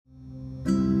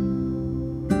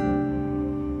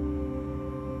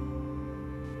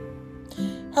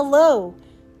Hello,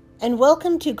 and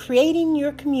welcome to Creating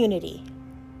Your Community.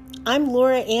 I'm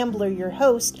Laura Ambler, your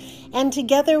host, and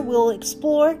together we'll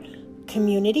explore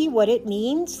community, what it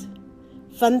means,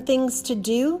 fun things to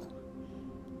do,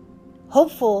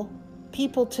 hopeful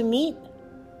people to meet,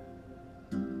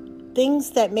 things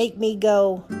that make me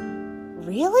go,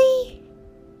 really?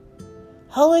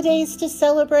 Holidays to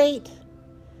celebrate,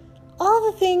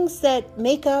 all the things that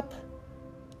make up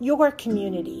your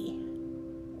community.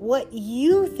 What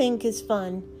you think is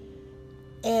fun,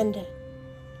 and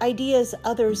ideas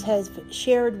others have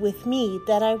shared with me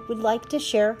that I would like to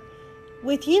share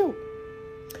with you.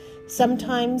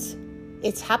 Sometimes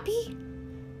it's happy,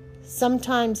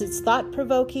 sometimes it's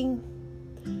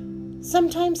thought-provoking,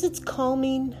 sometimes it's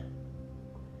calming.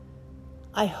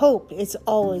 I hope it's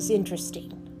always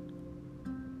interesting.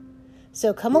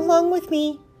 So come along with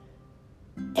me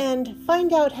and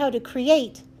find out how to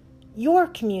create your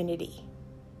community.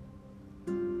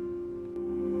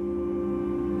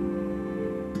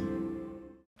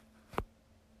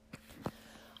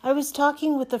 I was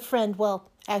talking with a friend,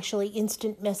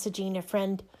 instant messaging a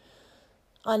friend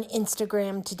on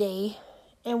Instagram today,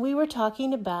 and we were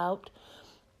talking about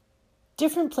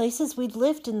different places we'd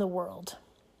lived in the world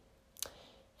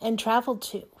and traveled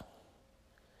to,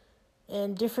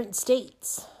 and different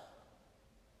states.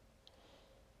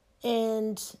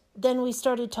 And then we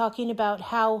started talking about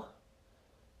how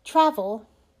travel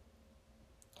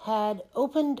had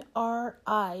opened our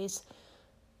eyes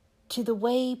to the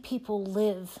way people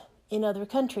live in other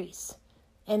countries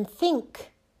and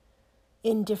think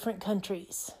in different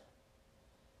countries.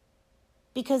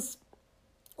 Because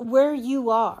where you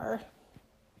are,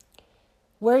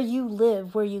 where you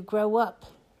live, where you grow up,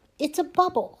 it's a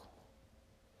bubble.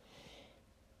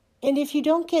 And if you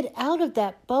don't get out of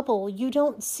that bubble, you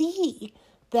don't see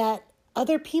that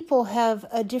other people have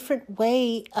a different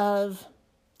way of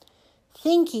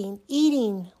thinking,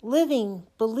 eating, living,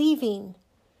 believing.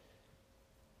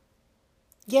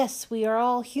 Yes, we are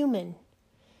all human.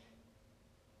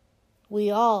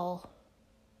 We all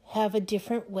have a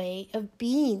different way of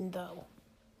being, though.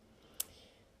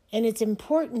 And it's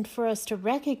important for us to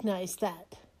recognize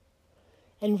that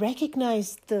and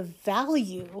recognize the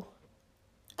value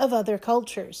of other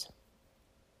cultures.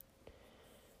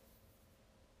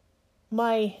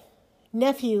 My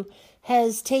nephew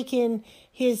has taken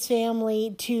his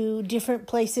family to different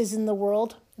places in the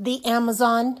world. The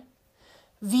Amazon,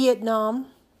 Vietnam.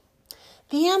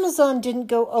 The Amazon didn't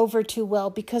go over too well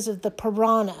because of the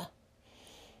piranha.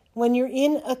 When you're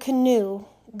in a canoe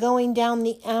going down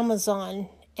the Amazon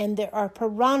and there are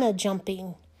piranha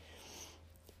jumping,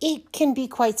 it can be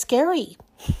quite scary.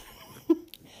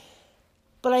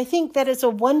 But I think that is a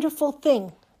wonderful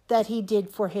thing that he did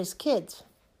for his kids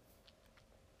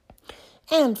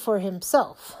and for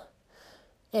himself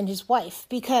and his wife,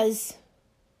 because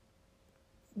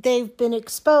they've been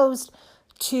exposed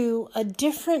to a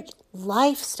different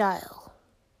lifestyle,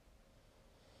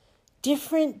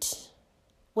 different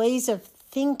ways of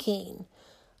thinking,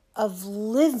 of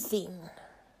living.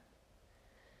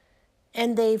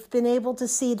 And they've been able to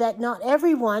see that not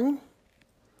everyone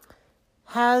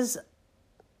has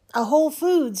a Whole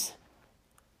Foods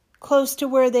close to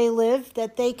where they live,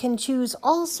 that they can choose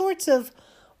all sorts of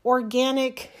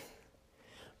organic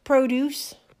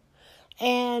produce,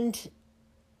 and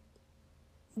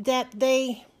that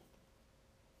they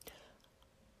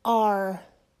are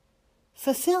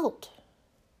fulfilled,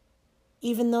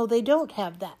 even though they don't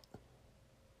have that.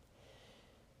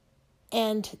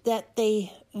 And that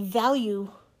they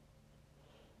value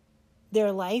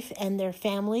their life and their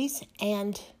families,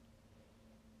 and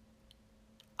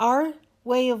our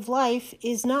way of life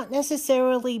is not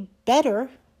necessarily better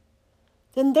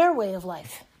than their way of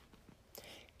life.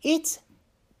 It's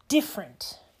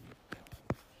different.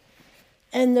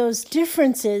 And those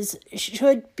differences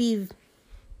should be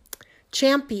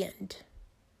championed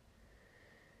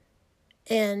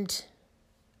and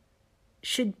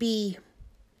should be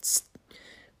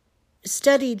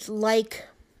studied like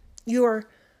you're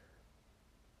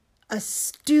a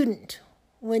student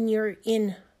when you're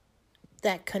in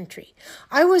that country.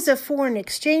 I was a foreign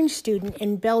exchange student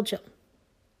in Belgium,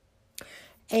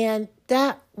 and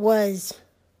that was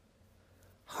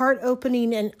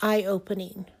heart-opening and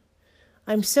eye-opening.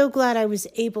 I'm so glad I was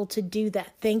able to do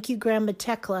that. Thank you, Grandma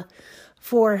Tekla,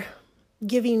 for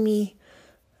giving me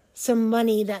some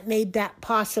money that made that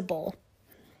possible.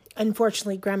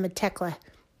 Unfortunately, Grandma Tekla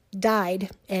died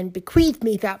and bequeathed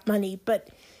me that money, but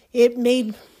it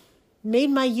made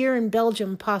my year in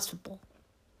Belgium possible.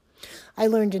 I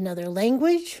learned another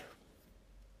language.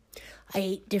 I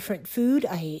ate different food.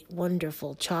 I ate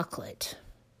wonderful chocolate.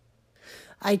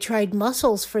 I tried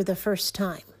mussels for the first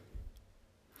time.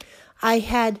 I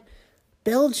had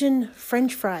Belgian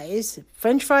French fries.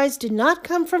 French fries did not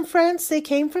come from France. They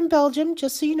came from Belgium,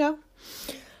 just so you know.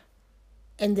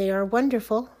 And they are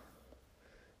wonderful.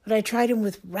 But I tried them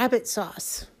with rabbit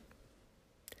sauce.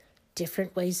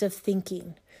 Different ways of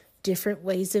thinking, different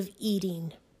ways of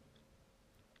eating,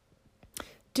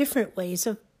 different ways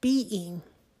of being.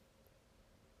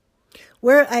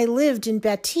 Where I lived in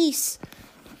Baptiste,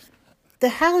 the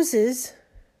houses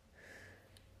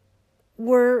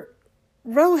were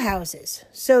row houses.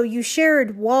 So you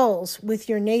shared walls with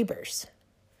your neighbors.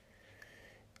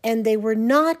 And they were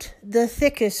not the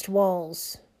thickest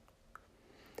walls.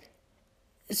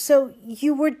 So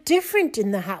you were different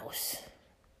in the house.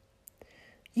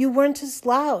 You weren't as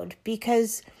loud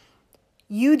because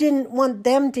you didn't want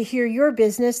them to hear your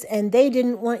business and they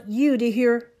didn't want you to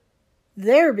hear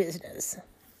their business.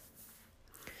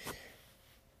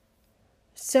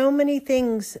 So many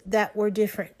things that were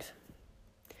different.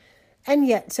 And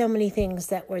yet so many things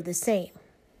that were the same.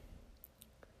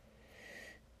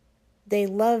 They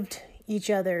loved each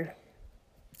other.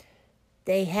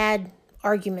 They had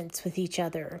arguments with each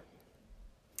other.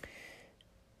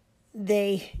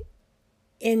 They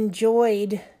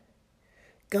enjoyed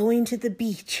going to the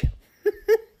beach.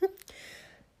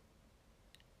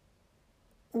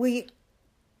 We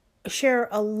share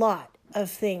a lot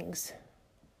of things,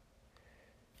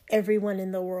 everyone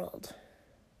in the world.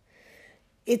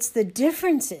 It's the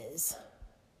differences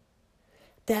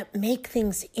that make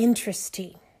things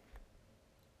interesting.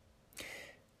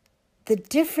 The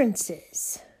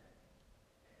differences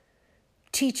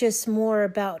teach us more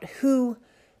about who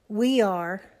we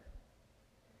are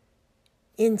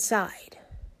inside.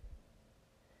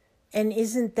 And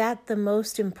isn't that the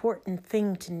most important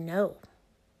thing to know?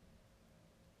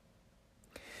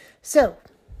 So,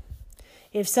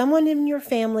 if someone in your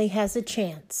family has a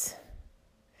chance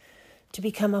to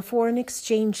become a foreign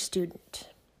exchange student,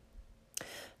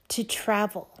 to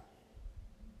travel,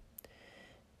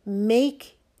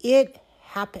 make it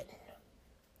happen.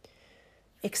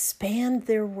 Expand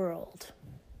their world.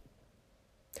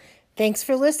 Thanks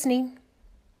for listening.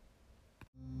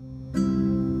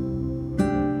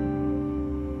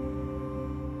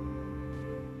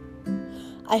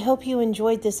 I hope you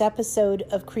enjoyed this episode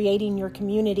of Creating Your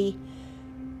Community.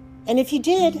 And if you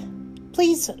did,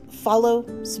 please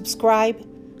follow, subscribe,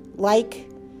 like,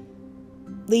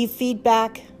 leave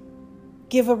feedback,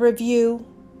 give a review,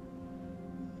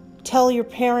 tell your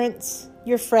parents,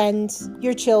 your friends,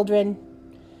 your children,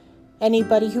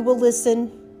 anybody who will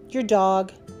listen, your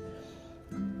dog,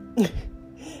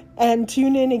 and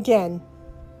tune in again,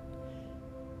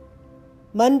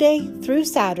 Monday through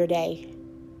Saturday,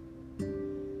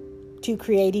 to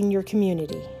Creating Your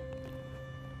Community.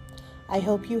 I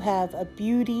hope you have a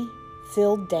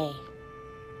beauty-filled day.